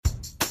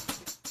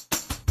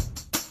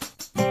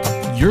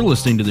You're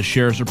listening to the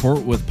Sheriff's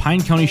Report with Pine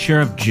County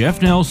Sheriff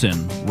Jeff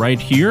Nelson, right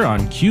here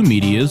on Q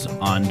Media's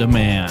On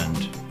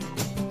Demand.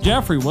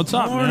 Jeffrey, what's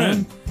up,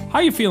 Morning. man? How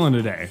you feeling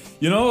today?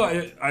 You know,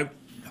 I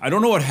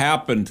don't know what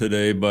happened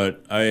today,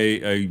 but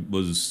I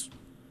was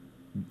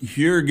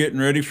here getting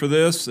ready for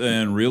this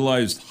and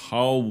realized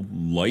how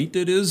light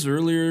it is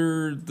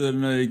earlier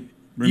than I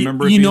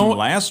remember it being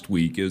last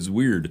week. Is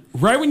weird.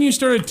 Right when you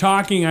started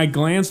talking, I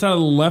glanced out of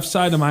the left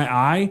side of my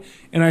eye,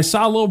 and I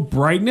saw a little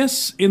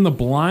brightness in the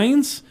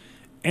blinds,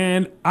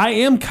 and I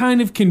am kind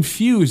of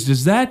confused.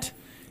 Is that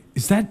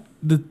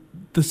the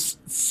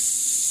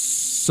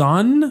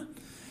sun?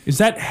 Is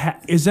that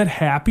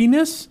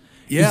happiness?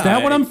 Yeah, is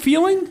that what I'm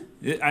feeling?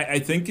 I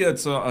think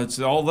it's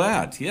all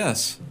that.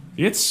 Yes.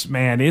 It's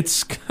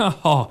it's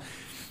a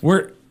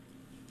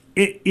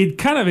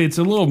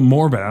little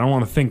morbid. I don't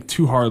want to think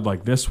too hard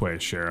like this way,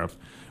 Sheriff.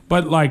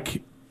 But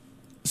like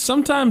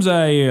sometimes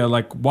I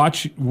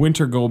watch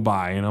winter go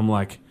by and I'm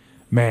like,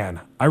 man,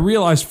 I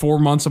realize 4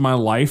 months of my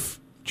life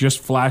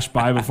just flashed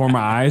by before my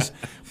eyes,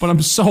 but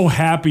I'm so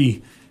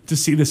happy to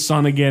see the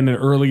sun again at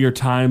earlier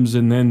times,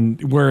 and then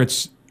where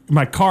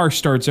my car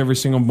starts every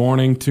single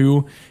morning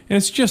too, and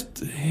it's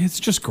just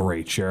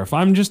great, Sheriff.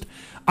 I'm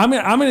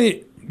gonna.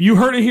 You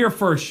heard it here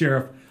first,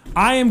 Sheriff.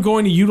 I am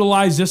going to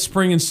utilize this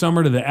spring and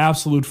summer to the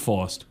absolute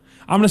fullest.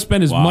 I'm going to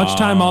spend as much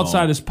time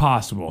outside as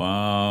possible.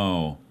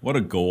 Wow, what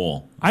a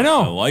goal! I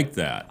know. I like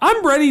that.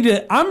 I'm ready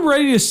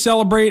to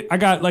celebrate. I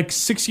got like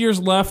 6 years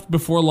left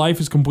before life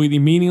is completely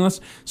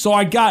meaningless. So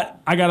I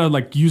gotta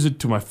like use it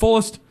to my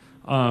fullest.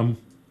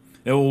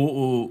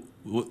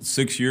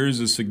 6 years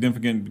is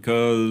significant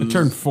because I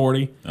turned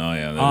 40. Oh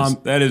yeah,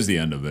 that is the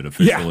end of it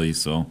officially. Yeah.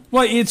 So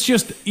well, it's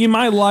just in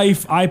my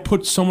life I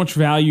put so much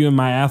value in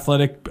my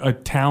athletic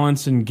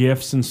talents and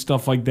gifts and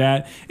stuff like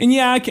that. And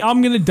yeah,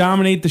 I'm gonna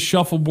dominate the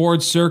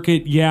shuffleboard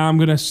circuit. Yeah, I'm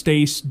gonna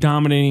stay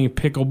dominating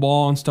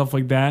pickleball and stuff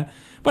like that.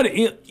 But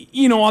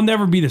I'll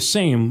never be the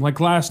same. Like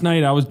last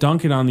night, I was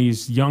dunking on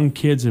these young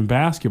kids in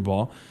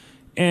basketball,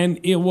 and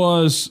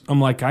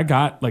I'm like, I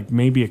got like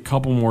maybe a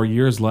couple more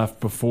years left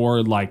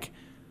before like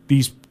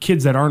these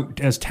kids that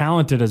aren't as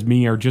talented as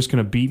me are just going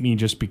to beat me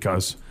just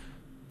because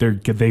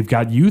they've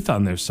got youth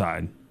on their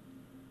side.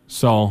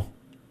 So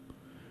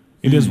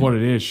it is what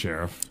it is,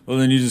 Sheriff. Well,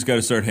 then you just got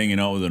to start hanging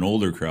out with an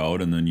older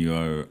crowd, and then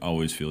you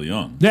always feel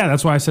young. Yeah,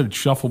 that's why I said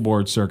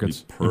shuffleboard circuits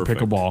and Perfect.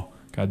 pickleball.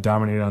 Got to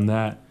dominate on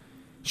that.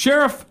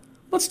 Sheriff,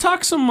 let's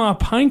talk some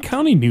Pine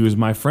County news,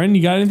 my friend.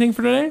 You got anything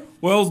for today?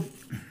 Well,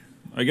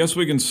 I guess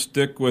we can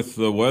stick with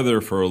the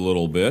weather for a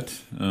little bit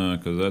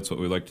because that's what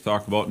we like to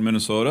talk about in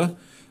Minnesota.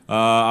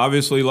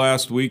 Obviously,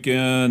 last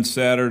weekend,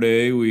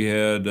 Saturday, we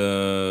had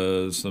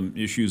some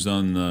issues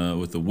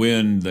with the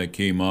wind that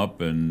came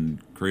up and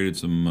created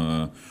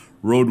some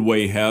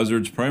roadway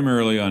hazards,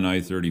 primarily on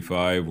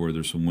I-35, where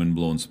there's some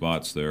wind-blown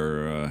spots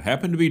there.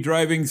 Happened to be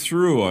driving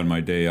through on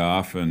my day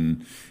off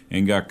and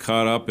got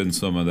caught up in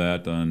some of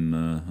that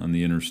on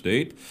the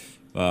interstate.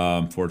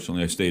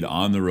 Fortunately, I stayed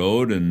on the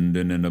road and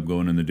didn't end up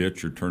going in the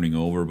ditch or turning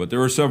over. But there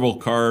were several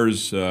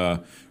cars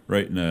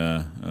right in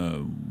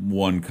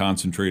one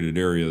concentrated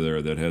area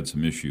there that had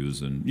some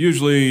issues. And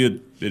usually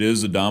it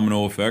is a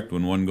domino effect.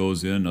 When one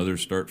goes in,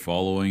 others start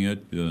following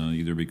it,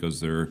 either because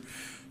they're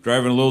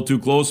driving a little too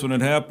close when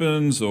it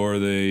happens or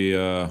they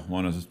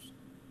want to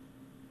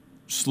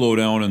slow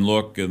down and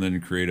look and then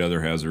create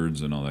other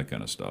hazards and all that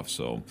kind of stuff.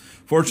 So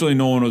fortunately,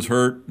 no one was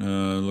hurt.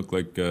 Looked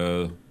like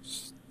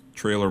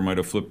trailer might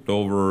have flipped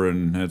over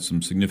and had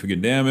some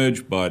significant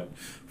damage, but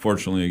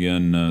fortunately,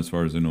 again, as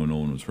far as I know, no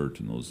one was hurt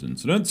in those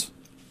incidents.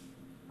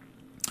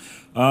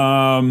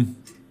 Sounds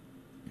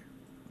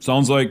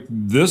like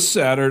this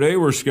Saturday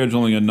we're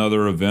scheduling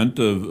another event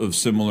of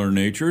similar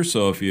nature.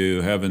 So if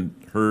you haven't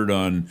heard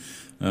on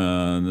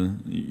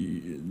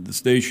the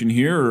station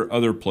here or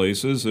other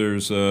places,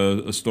 there's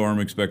a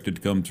storm expected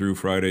to come through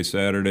Friday,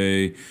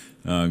 Saturday.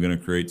 Going to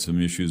create some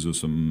issues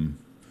with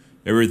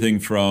everything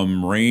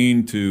from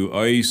rain to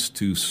ice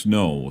to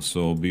snow.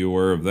 So be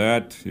aware of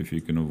that. If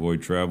you can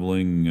avoid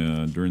traveling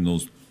during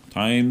those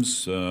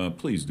times,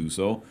 please do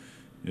so.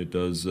 It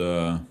does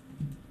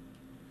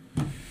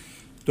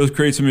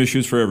create some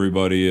issues for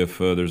everybody if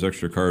there's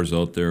extra cars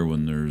out there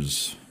when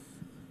there's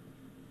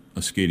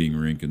a skating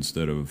rink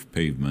instead of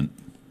pavement.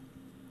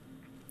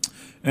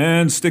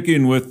 And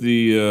sticking with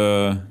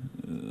the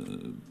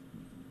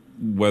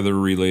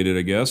weather-related,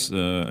 I guess,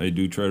 I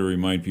do try to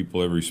remind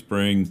people every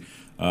spring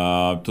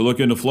to look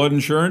into flood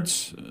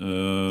insurance.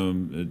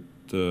 Everyone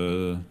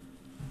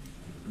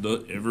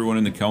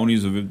in the county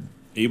is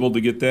able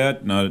to get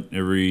that. Not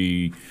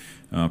every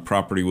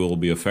property will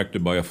be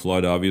affected by a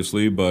flood,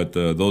 obviously, but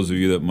those of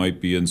you that might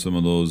be in some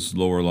of those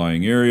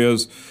lower-lying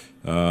areas,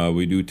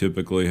 we do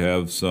typically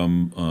have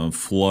some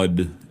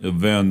flood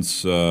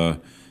events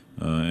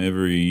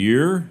every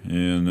year,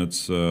 and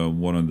that's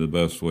one of the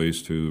best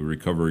ways to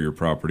recover your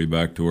property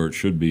back to where it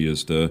should be,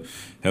 is to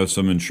have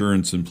some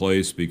insurance in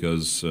place,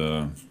 because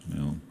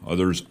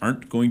others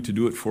aren't going to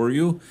do it for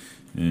you,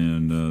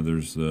 and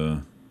there's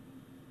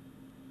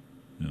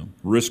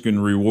risk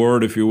and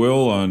reward, if you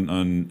will,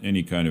 on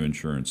any kind of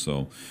insurance.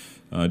 So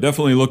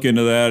definitely look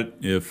into that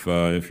if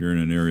you're in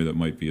an area that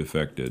might be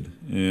affected.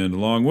 And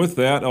along with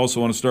that, I also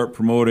want to start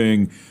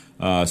promoting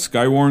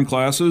Skywarn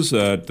classes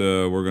that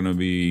we're going to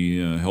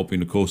be helping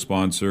to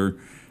co-sponsor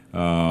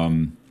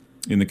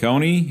in the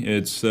county.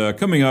 It's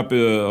coming up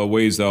a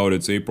ways out.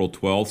 It's April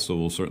 12th, so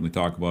we'll certainly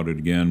talk about it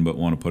again, but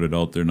want to put it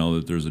out there now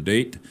that there's a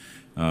date.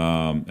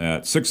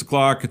 At 6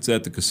 o'clock, it's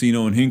at the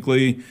casino in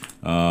Hinckley.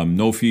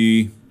 No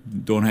fee,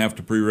 don't have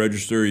to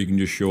pre-register. You can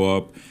just show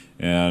up.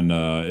 And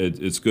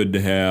it's good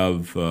to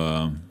have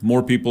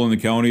more people in the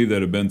county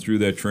that have been through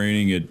that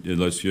training. It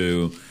lets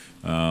you,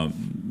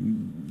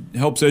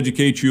 helps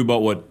educate you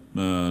about what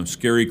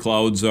scary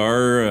clouds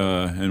are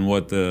and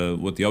what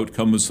the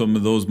outcome of some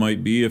of those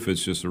might be, if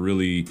it's just a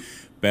really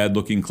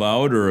bad-looking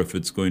cloud or if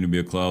it's going to be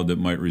a cloud that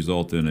might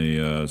result in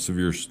a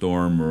severe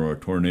storm or a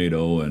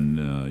tornado.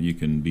 And you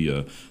can be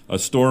a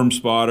storm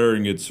spotter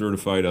and get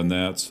certified on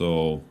that,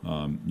 so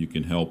you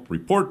can help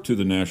report to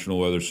the National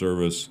Weather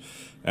Service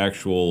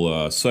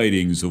actual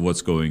sightings of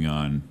what's going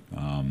on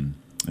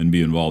and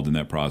be involved in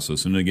that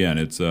process. And again,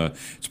 it's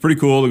pretty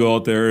cool to go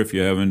out there if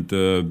you haven't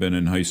been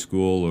in high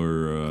school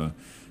or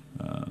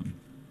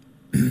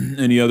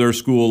any other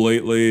school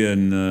lately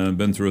and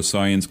been through a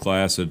science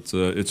class. It's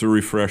a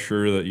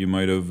refresher that you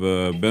might have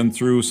been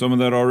through some of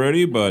that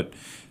already, but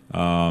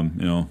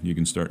you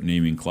can start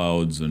naming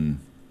clouds and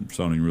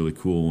sounding really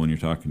cool when you're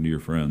talking to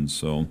your friends.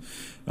 So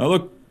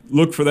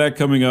look for that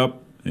coming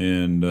up,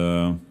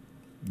 and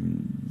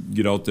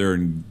get out there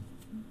and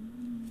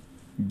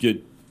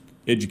get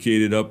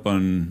educated up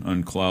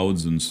on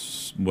clouds and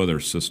weather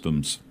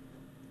systems.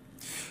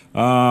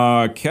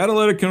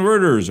 Catalytic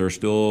converters are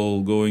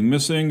still going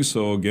missing,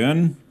 so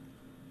again,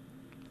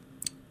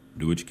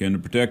 do what you can to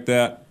protect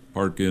that.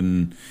 Park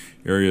in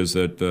areas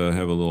that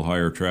have a little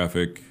higher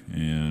traffic,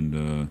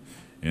 and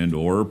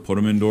or put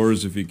them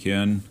indoors if you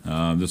can.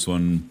 This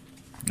one,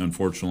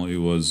 unfortunately,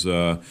 was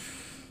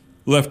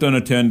left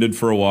unattended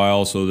for a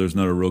while, so there's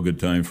not a real good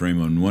time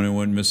frame on when it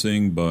went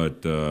missing,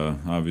 but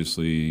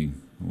obviously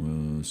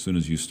as soon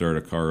as you start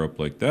a car up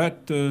like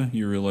that,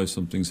 you realize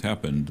something's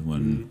happened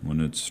when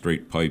it's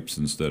straight pipes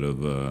instead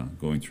of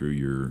going through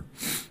your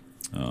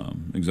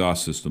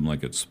exhaust system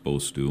like it's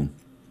supposed to.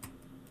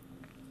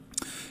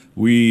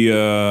 We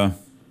had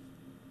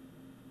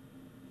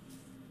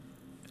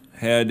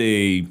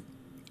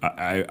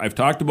I've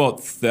talked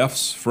about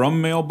thefts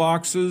from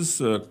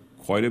mailboxes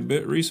quite a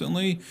bit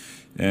recently,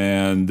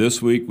 and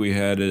this week we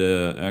had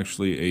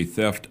actually a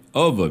theft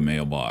of a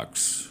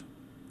mailbox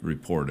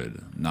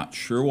reported. Not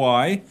sure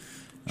why.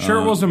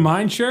 Sure it wasn't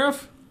mine,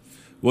 Sheriff?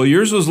 Well,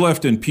 yours was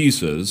left in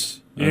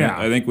pieces. Yeah.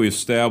 I think we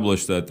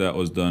established that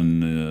was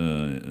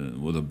done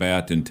with a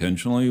bat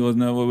intentionally. Wasn't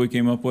that what we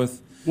came up with?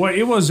 Well,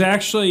 it was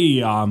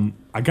actually,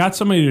 I got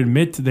somebody to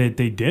admit that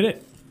they did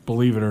it,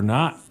 believe it or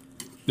not.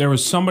 There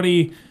was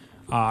somebody,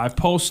 I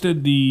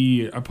posted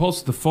the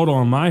photo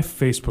on my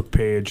Facebook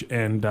page,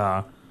 and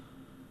a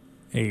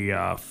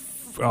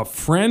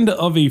friend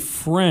of a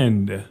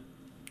friend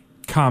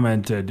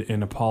commented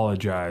and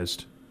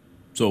apologized.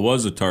 So it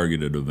was a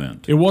targeted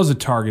event. It was a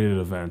targeted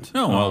event.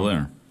 Oh, well,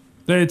 there.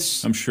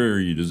 It's. I'm sure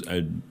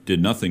I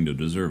did nothing to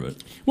deserve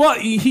it. Well,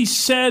 he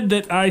said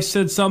that I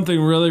said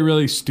something really,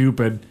 really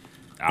stupid.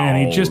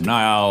 And he just.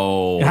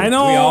 No. I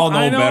know. We all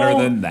know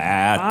better than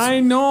that. I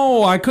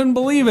know. I couldn't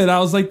believe it. I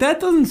was like, that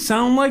doesn't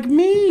sound like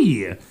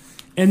me.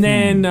 And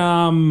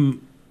then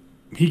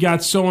he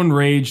got so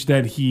enraged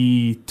that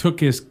he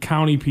took his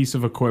county piece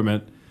of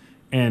equipment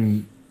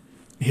and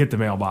hit the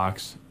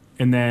mailbox.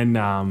 And then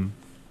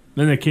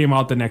they came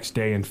out the next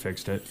day and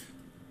fixed it.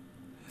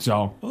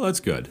 So. Well, that's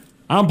good.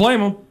 I don't blame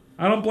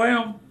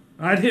him.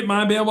 I'd hit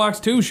my mailbox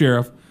too,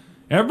 Sheriff.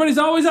 Everybody's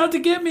always out to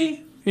get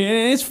me.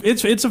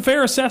 It's a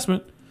fair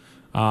assessment.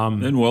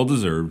 And well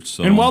deserved.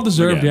 So And well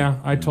deserved, again,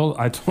 yeah. I told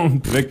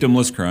him.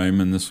 Victimless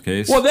crime in this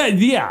case. Well,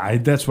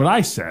 that's what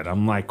I said.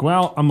 I'm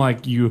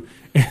like, you.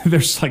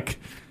 There's like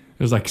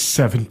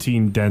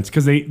 17 dents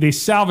because they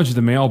salvaged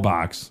the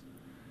mailbox.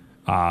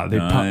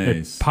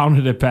 They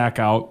pounded it back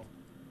out.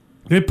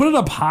 They put it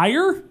up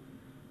higher.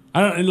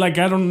 I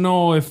don't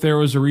know if there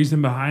was a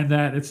reason behind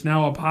that. It's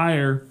now up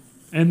higher,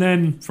 and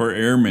then for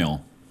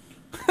airmail.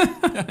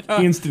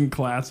 Instant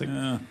classic.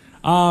 Yeah.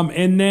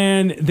 And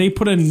then they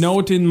put a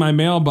note in my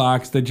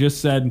mailbox that just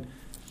said,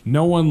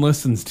 "No one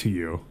listens to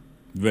you."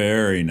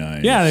 Very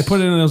nice. Yeah, they put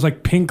it in those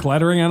like pink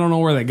lettering. I don't know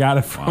where they got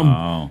it from.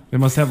 Wow. They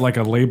must have like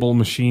a label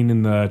machine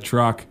in the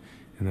truck,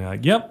 and they're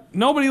like, "Yep,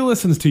 nobody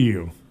listens to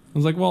you." I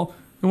was like, "Well,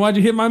 then why'd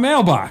you hit my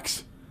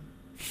mailbox?"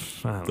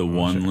 The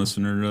one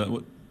listener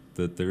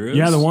that there is.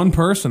 Yeah, the one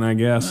person, I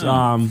guess.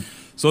 Yeah.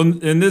 So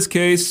in this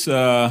case,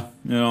 I'm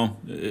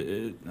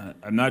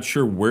not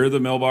sure where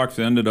the mailbox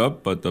ended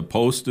up, but the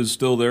post is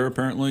still there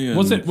apparently. And,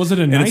 Was it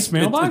a nice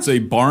mailbox? It's a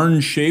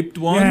barn-shaped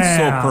one,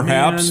 Yeah, so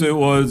perhaps man. it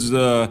was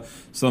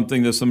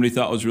something that somebody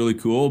thought was really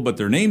cool. But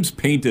their name's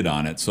painted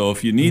on it, so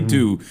if you need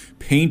to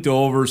paint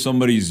over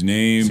somebody's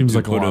name Seems to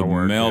like a put lot of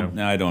work, mail,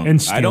 yeah. I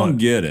And steal don't it.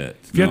 get it.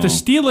 If you have to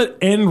steal it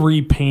and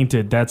repaint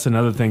it, that's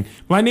another thing.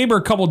 My neighbor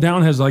a couple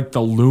down has like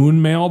the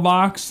loon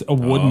mailbox, a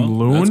wooden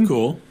loon. That's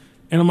cool.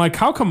 And I'm like,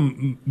 how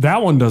come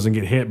that one doesn't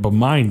get hit, but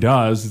mine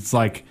does? It's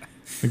like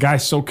the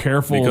guy's so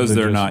careful. Because to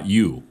they're just- not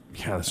you.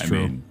 Yeah, that's I true.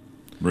 mean,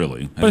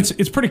 really. But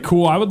it's pretty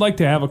cool. I would like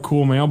to have a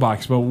cool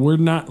mailbox, but we're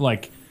not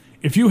like,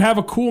 if you have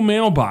a cool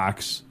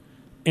mailbox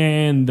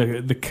and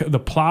the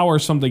plow or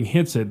something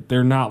hits it,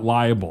 they're not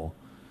liable.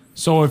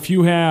 So if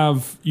you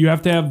have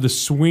to have the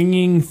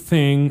swinging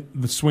thing,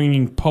 the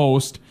swinging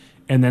post,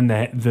 and then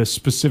the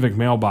specific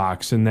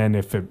mailbox, and then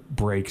if it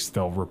breaks,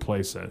 they'll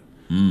replace it.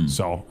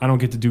 So I don't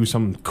get to do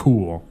something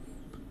cool.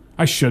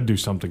 I should do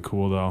something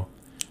cool though.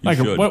 Like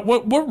should.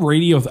 what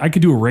radio? I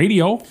could do a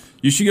radio.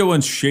 You should get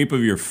one shape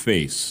of your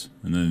face,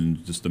 and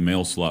then just a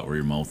mail slot where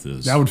your mouth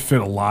is. That would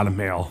fit a lot of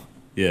mail.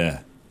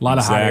 Yeah. A lot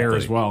of hot air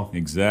as well.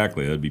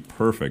 Exactly. That'd be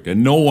perfect.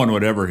 And no one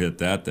would ever hit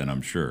that then,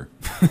 I'm sure.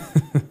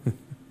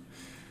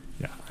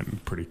 Yeah, I'm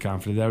pretty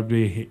confident that would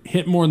be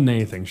hit more than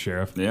anything,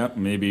 Sheriff. Yeah,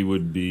 maybe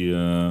would be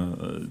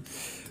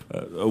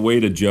a way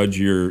to judge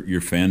your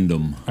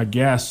fandom. I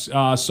guess.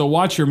 So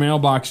watch your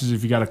mailboxes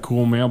if you got a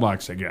cool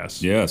mailbox, I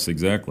guess. Yes,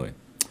 exactly.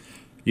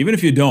 Even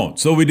if you don't.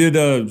 So we did,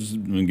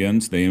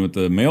 again, staying with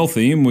the mail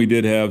theme, we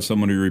did have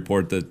somebody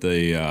report that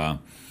they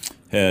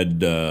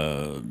had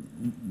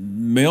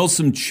mailed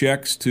some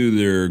checks to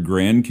their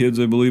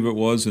grandkids, I believe it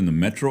was, in the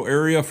metro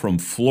area from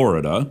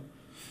Florida.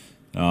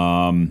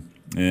 And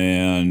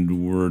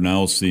we're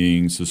now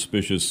seeing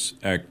suspicious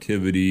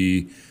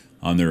activity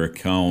on their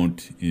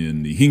account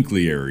in the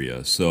Hinckley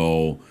area.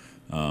 So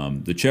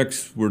the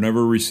checks were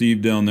never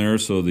received down there,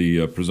 so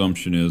the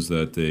presumption is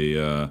that they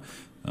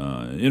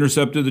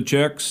intercepted the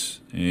checks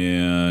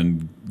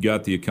and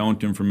got the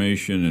account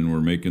information, and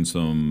were making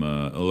some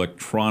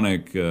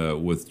electronic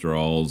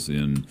withdrawals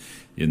in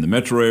the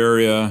metro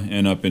area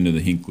and up into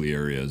the Hinckley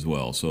area as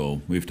well.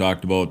 So we've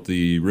talked about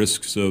the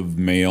risks of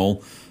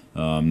mail.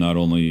 Not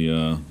only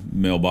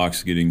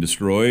mailbox getting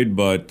destroyed,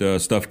 but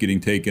stuff getting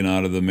taken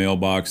out of the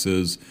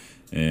mailboxes,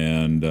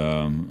 and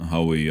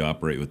how we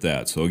operate with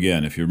that. So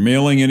again, if you're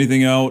mailing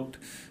anything out,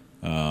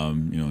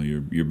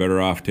 you're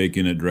better off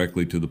taking it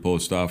directly to the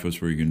post office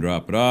where you can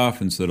drop it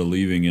off instead of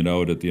leaving it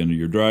out at the end of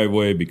your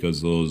driveway,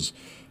 because those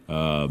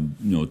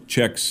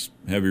checks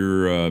have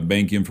your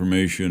bank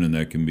information, and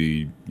that can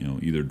be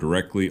either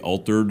directly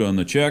altered on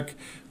the check,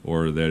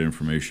 or that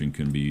information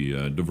can be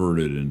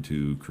diverted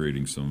into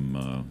creating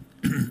some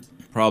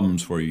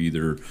problems for you,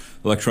 either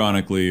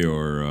electronically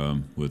or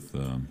with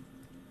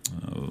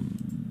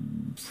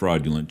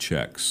fraudulent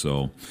checks.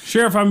 So,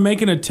 Sheriff, I'm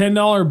making a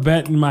 $10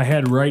 bet in my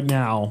head right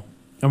now.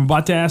 I'm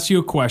about to ask you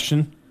a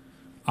question.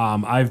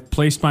 I've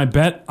placed my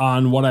bet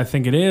on what I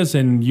think it is,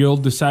 and you'll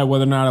decide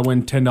whether or not I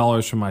win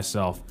 $10 for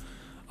myself.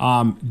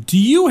 Do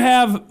you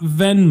have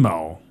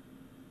Venmo?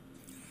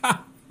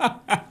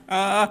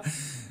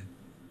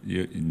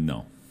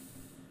 no.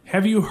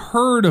 Have you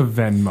heard of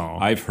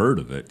Venmo? I've heard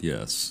of it,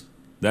 yes.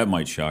 That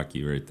might shock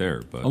you right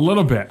there, but A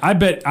little bit. I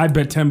bet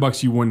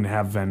 $10 you wouldn't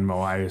have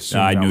Venmo. I assume.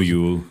 I that knew was-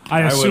 you.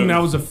 I assume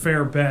that would've- was a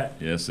fair bet.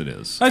 Yes, it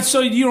is.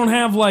 So you don't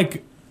have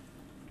like.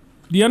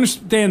 Do you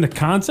understand the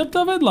concept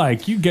of it?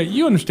 Like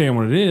you understand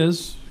what it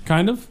is,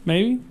 kind of,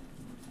 maybe.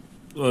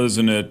 Well,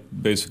 isn't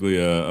it basically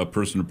a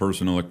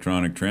person-to-person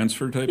electronic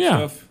transfer type Yeah.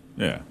 stuff?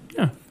 Yeah.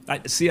 Yeah.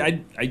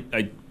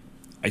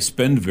 I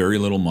spend very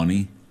little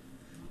money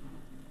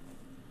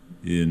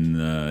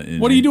in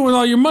What do you do with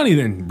all your money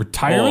then?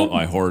 Retirement? Oh,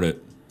 I hoard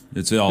it.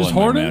 It's all Just in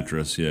my hoard it?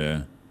 mattress.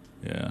 Yeah.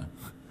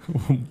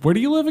 Where do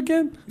you live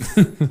again?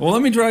 Well,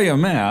 let me draw you a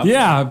map.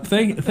 Yeah,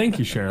 thank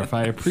you, Sheriff.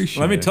 I appreciate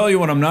it. Let me tell you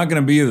when I'm not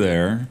going to be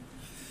there.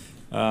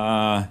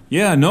 My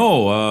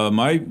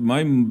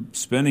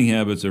spending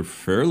habits are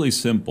fairly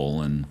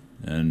simple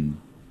and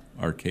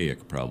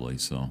archaic, probably.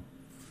 So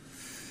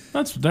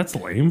That's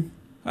lame.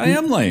 I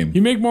am lame.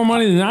 You make more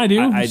money than I do.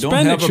 I don't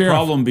Spend have it, a Sheriff.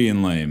 problem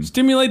being lame.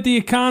 Stimulate the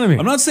economy.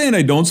 I'm not saying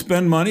I don't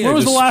spend money. When I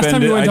was just the last spend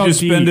time you it, went I out just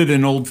to spend eat? it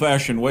in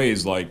old-fashioned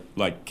ways,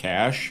 like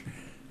cash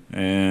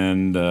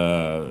and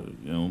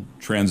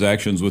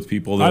transactions with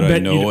people that I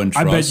know and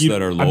trust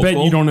that are local. I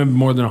bet you don't have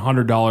more than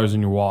 $100 in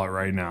your wallet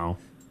right now.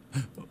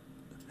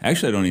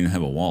 Actually, I don't even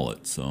have a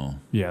wallet, so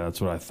Yeah, that's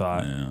what I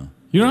thought. yeah.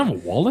 You don't have a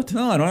wallet?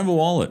 No, I don't have a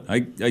wallet.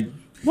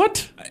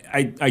 What?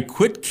 I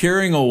quit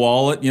carrying a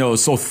wallet. It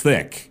was so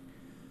thick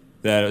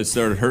that it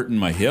started hurting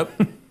my hip.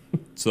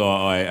 So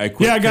I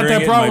quit. Yeah, I got carrying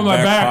that it in problem my with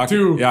my back pocket.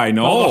 too. Yeah, I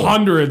know. All the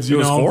hundreds, It you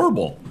was know.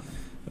 horrible.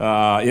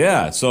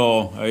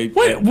 So I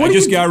what do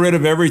just you got rid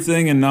of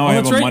everything, and now I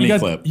have that's a right. money You got,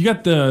 clip. you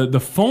got the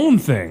phone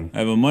thing. I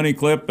have a money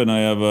clip, and I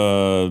have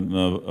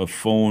a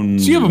phone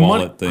So you have a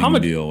wallet thing how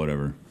much- deal,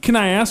 whatever. Can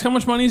I ask how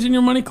much money is in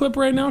your money clip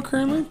right now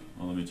currently?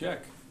 Well, let me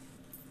check.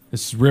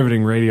 This is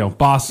riveting radio.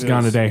 Boss is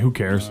gone Yes. today. Who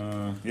cares?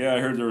 Yeah,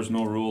 I heard there was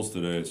no rules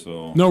today,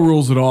 so No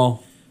rules at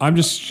all. I'm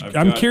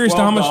curious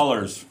to how much.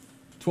 $12.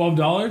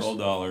 $12?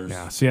 $12.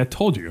 Yeah, see, I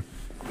told you.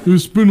 You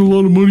spend a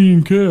lot of money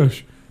in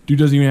cash. Dude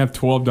doesn't even have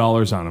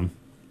 $12 on him.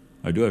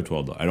 I do have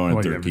 $12. I don't have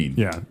Well, 13.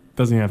 Yeah,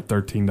 doesn't even have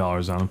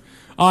 $13 on him.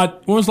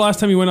 When was the last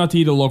time you went out to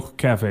eat at a local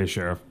cafe,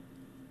 Sheriff?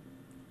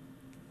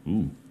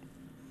 Ooh.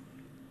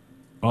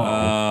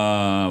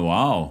 Uh-oh.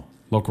 Wow.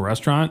 Local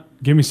restaurant?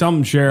 Give me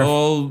something, Sheriff.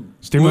 Well, we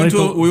Stimulate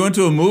went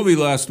to a movie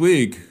last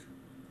week.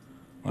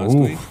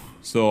 Ooh.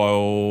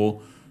 So I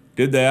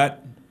did that.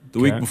 The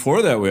Okay. week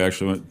before that, we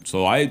actually went.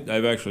 So I've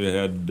actually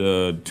had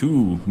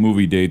 2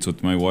 movie dates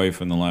with my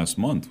wife in the last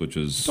month, which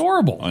is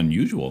Adorable.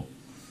 unusual.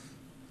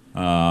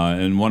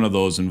 And one of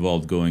those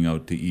involved going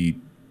out to eat,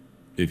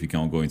 if you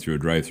count going through a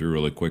drive-through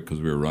really quick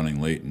because we were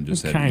running late and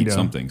just had to eat Kinda.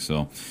 something.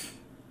 So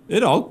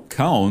it all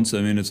counts.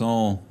 I mean, it's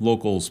all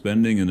local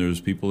spending, and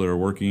there's people that are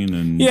working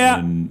and Yeah,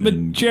 and, but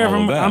and Sheriff,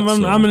 all of I'm that,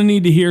 so. going to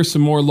need to hear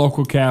some more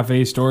local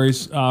cafe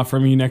stories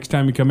from you next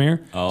time you come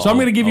here. So I'm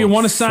going to give you I'll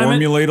one assignment.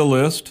 Formulate a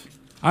list.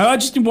 I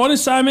just need one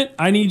assignment.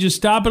 I need you to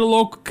stop at a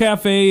local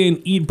cafe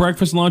and eat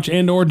breakfast, lunch,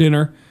 and or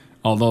dinner.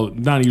 Although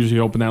not usually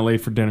open that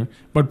late for dinner,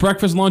 but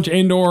breakfast, lunch,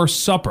 and or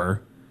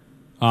supper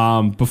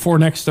before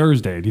next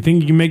Thursday. Do you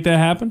think you can make that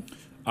happen?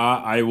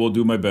 I will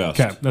do my best.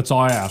 Okay, that's all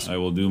I ask. I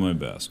will do my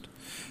best.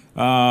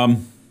 So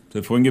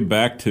if we can get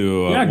back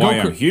to Yeah, go why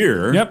I'm cr-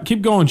 here. Yep,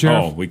 keep going,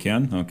 Sheriff. Oh, we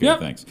can? Okay, Yep.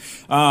 thanks.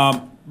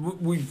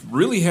 We've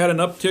really had an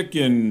uptick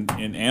in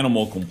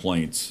animal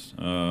complaints.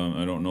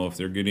 I don't know if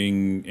they're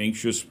getting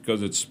anxious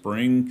because it's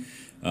spring.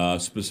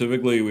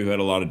 Specifically, we've had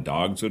a lot of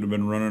dogs that have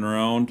been running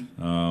around.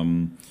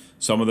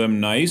 Some of them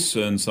nice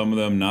and some of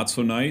them not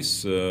so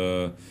nice.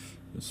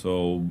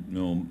 So,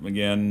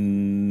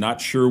 again,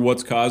 not sure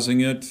what's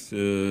causing it.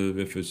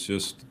 If it's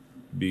just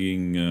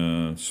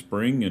being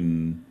spring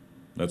and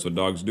that's what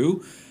dogs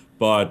do.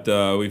 But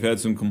we've had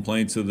some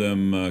complaints of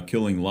them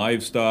killing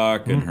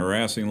livestock and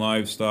harassing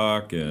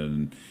livestock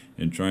and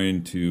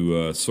trying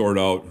to sort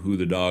out who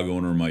the dog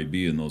owner might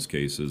be in those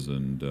cases.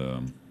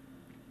 And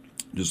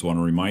just want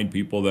to remind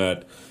people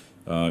that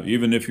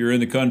even if you're in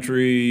the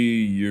country,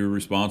 you're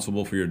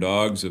responsible for your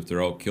dogs. If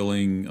they're out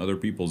killing other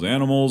people's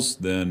animals,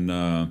 then,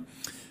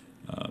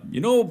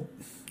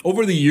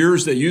 over the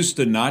years, that used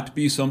to not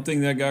be something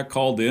that got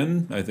called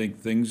in. I think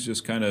things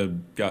just kind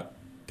of got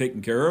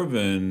taken care of,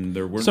 and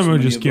there weren't Someone so would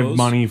many just of give those.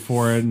 money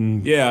for it,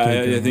 and Yeah, take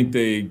I it. think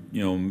they,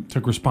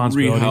 Took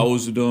responsibility.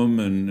 rehoused them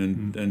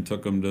and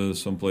took them to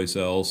someplace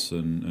else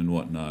and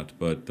whatnot.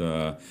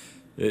 But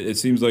it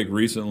seems like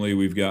recently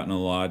we've gotten a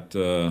lot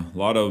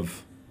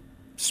of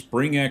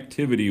spring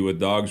activity with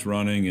dogs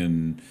running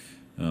and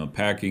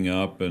packing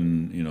up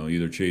and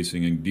either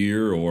chasing a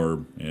deer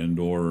or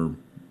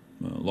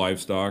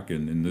livestock.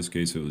 And in this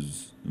case, it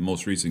was the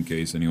most recent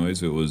case,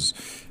 anyways. It was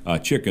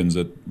chickens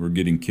that were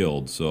getting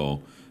killed.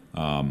 So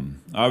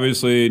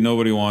obviously,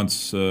 nobody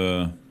wants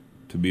to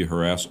be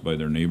harassed by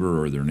their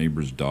neighbor or their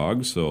neighbor's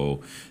dog. So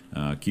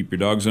keep your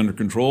dogs under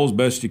control as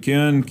best you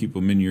can. Keep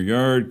them in your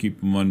yard. Keep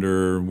them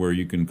under where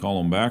you can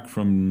call them back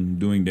from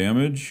doing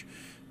damage,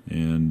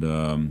 and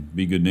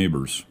be good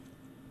neighbors.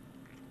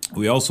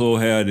 We also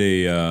had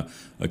a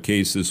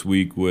case this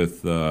week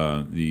with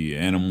the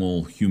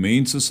Animal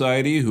Humane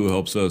Society, who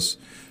helps us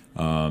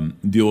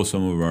deal with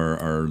some of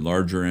our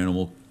larger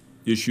animal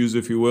issues,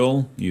 if you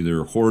will,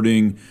 either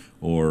hoarding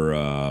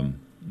or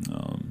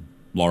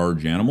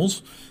large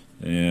animals.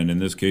 And in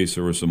this case,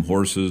 there were some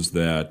horses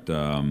that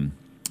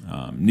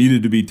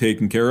needed to be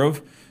taken care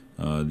of.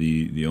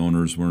 The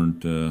owners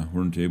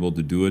weren't able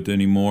to do it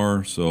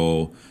anymore,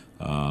 so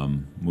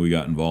we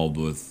got involved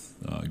with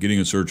getting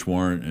a search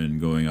warrant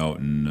and going out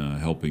and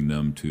helping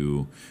them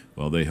to.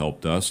 Well, they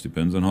helped us.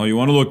 Depends on how you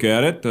want to look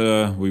at it.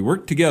 We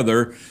worked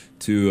together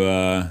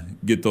to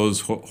get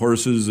those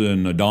horses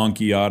and a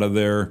donkey out of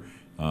there.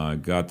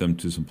 Got them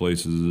to some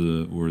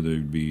places where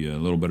they'd be a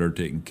little better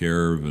taken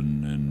care of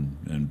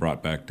and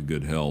brought back to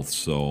good health.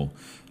 So,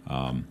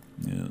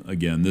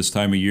 again, this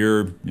time of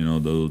year,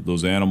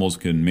 those animals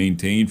can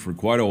maintain for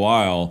quite a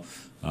while,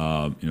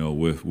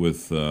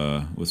 with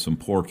some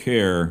poor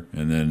care,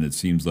 and then it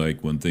seems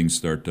like when things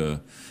start to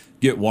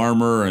get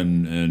warmer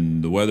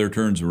and the weather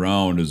turns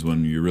around is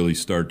when you really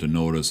start to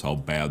notice how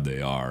bad they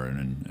are,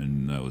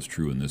 and that was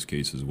true in this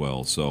case as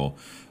well. So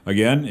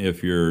again,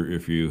 if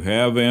you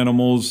have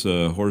animals,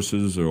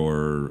 horses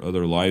or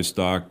other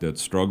livestock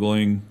that's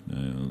struggling,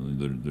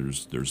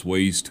 there's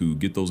ways to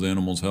get those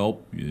animals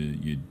help.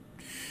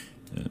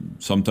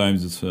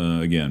 Sometimes it's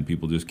again,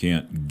 people just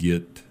can't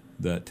get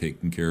that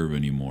taken care of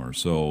anymore.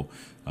 So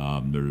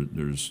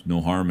there's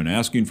no harm in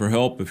asking for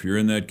help if you're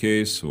in that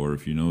case, or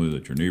if you know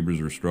that your neighbors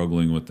are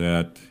struggling with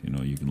that.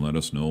 You can let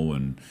us know,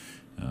 and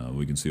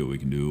we can see what we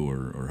can do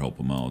or help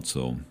them out.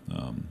 So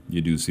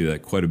you do see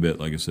that quite a bit,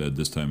 like I said,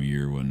 this time of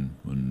year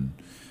when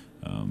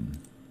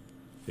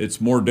it's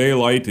more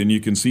daylight and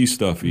you can see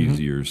stuff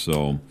easier.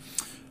 So.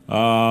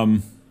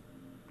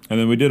 And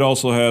then we did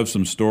also have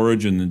some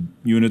storage in the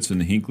units in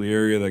the Hinckley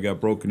area that got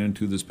broken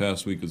into this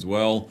past week as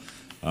well.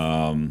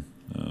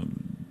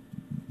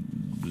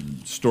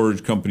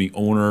 storage company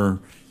owner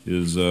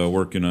is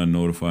working on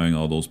notifying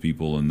all those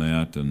people and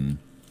that. And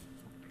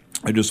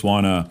I just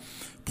want to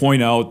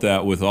point out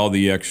that with all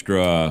the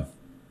extra,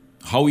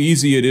 how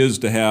easy it is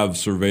to have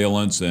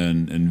surveillance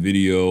and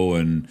video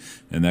and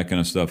that kind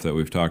of stuff that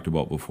we've talked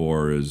about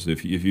before, is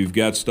if you've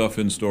got stuff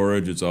in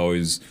storage, it's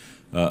always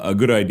a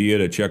good idea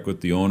to check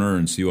with the owner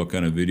and see what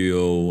kind of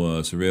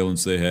video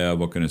surveillance they have,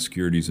 what kind of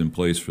security's in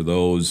place for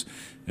those,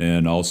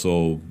 and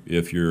also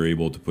if you're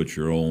able to put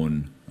your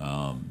own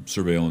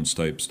surveillance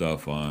type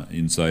stuff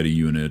inside a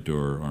unit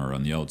or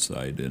on the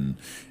outside, and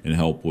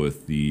help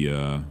with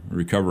the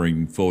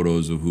recovering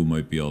photos of who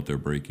might be out there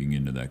breaking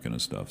into that kind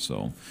of stuff.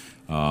 So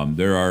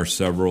there are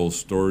several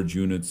storage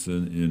units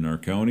in our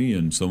county,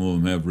 and some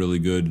of them have really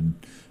good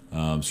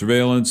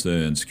surveillance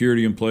and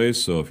security in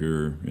place. So if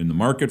you're in the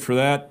market for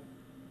that,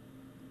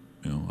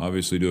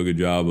 obviously do a good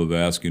job of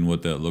asking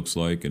what that looks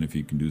like, and if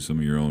you can do some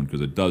of your own,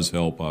 because it does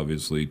help,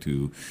 obviously,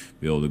 to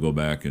be able to go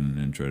back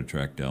and try to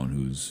track down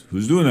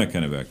who's doing that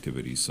kind of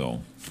activity.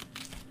 So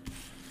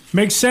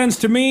makes sense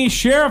to me.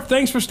 Sheriff,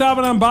 thanks for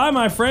stopping on by,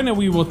 my friend, and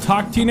we will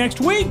talk to you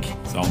next week.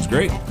 Sounds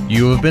great.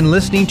 You have been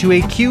listening to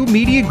a Q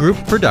Media Group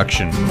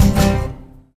production.